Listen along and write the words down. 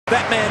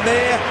That man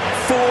there,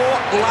 4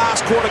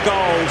 last quarter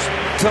goals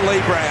to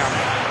Leigh Brown.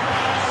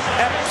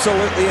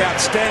 Absolutely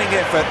outstanding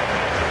effort.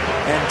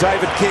 And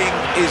David King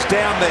is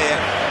down there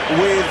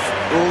with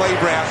Leigh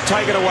Brown.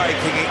 Take it away,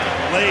 Kingy.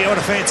 Leigh, what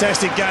a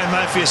fantastic game,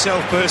 mate, for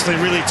yourself personally.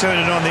 Really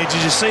turned it on there. Did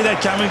you see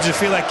that coming? Did you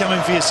feel that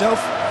coming for yourself?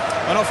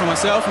 Well, not for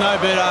myself, no,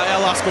 but our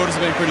last quarters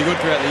have been pretty good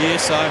throughout the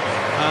year. So,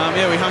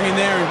 yeah, we hung in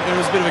there, and it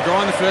was a bit of a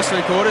grind the first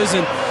 3 quarters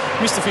and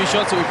missed a few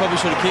shots that we probably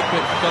should have kicked,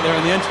 but got there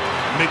in the end.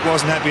 Mick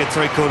wasn't happy at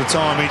 3/4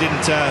 time. He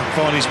didn't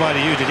find his way to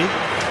you, did he?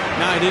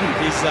 No, he didn't.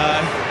 He's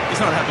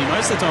not happy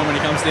most of the time when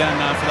he comes down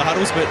for the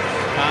huddles, but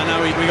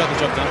no, we got the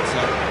job done. So.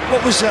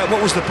 What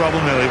was the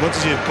problem, early? What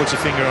did you put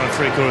your finger on at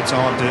 3/4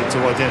 time to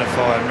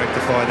identify and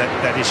rectify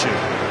that issue?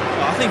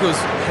 I think it was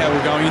how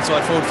we're going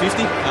inside forward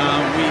 50.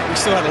 We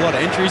still had a lot of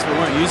entries, but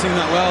weren't using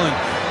them that well, and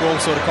we're all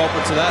sort of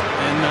culprits of that.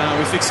 And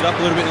we fixed it up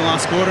a little bit in the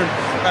last quarter and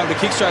were able to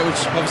kick straight,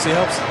 which obviously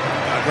helps.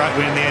 Great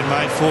win in the end,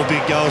 mate. 4 big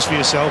goals for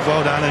yourself.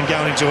 Well done, and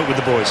going into it with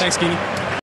the boys. Thanks, Kingy.